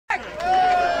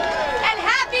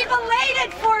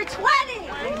2020.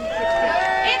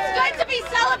 It's good to be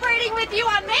celebrating with you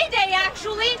on May Day,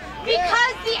 actually,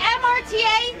 because the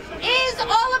MRTA is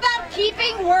all about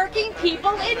keeping working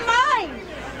people in mind.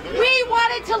 We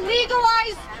wanted to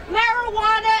legalize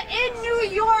marijuana in New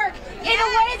York in a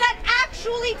way that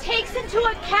actually takes into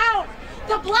account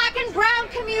the black and brown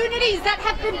communities that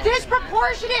have been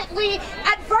disproportionately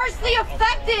adversely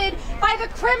affected by the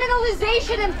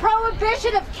criminalization and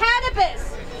prohibition of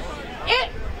cannabis.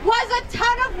 It was a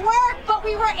ton of work, but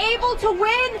we were able to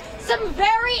win some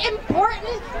very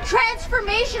important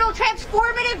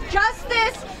transformative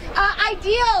justice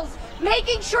ideals,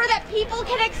 making sure that people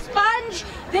can expunge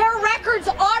their records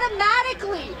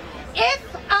automatically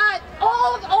if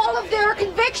all of their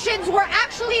convictions were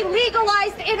actually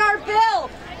legalized in our bill.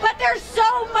 But there's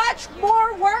so much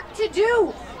more work to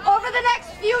do. Over the next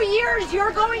few years,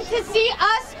 you're going to see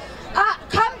us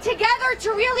come together to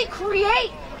really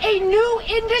create a new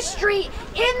industry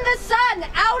in the sun,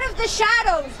 out of the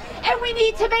shadows, and we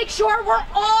need to make sure we're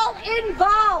all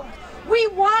involved. We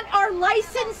want our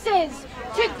licenses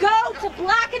to go to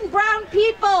black and brown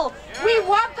people. We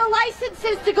want the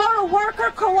licenses to go to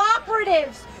worker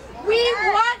cooperatives. We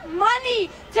want money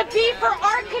to be for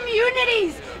our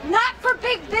communities, not for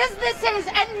big businesses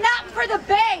and not for the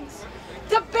banks.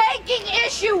 The banking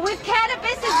issue with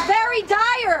cannabis is very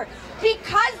dire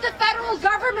because the federal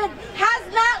government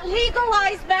has not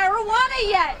legalized marijuana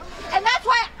yet. And that's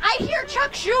why I hear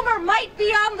Chuck Schumer might be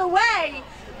on the way,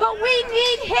 but we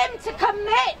need him to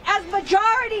commit as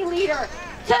majority leader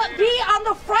to be on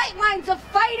the front lines of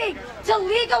fighting to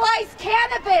legalize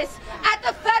cannabis at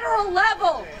the federal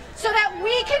level so that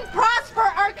we can prosper,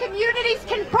 our communities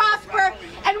can prosper,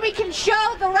 and we can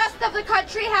show the rest of the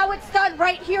country how it's done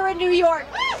right here in New York.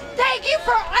 Thank you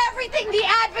for everything the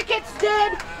advocates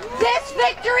did. This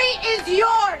victory is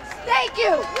yours. Thank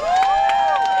you.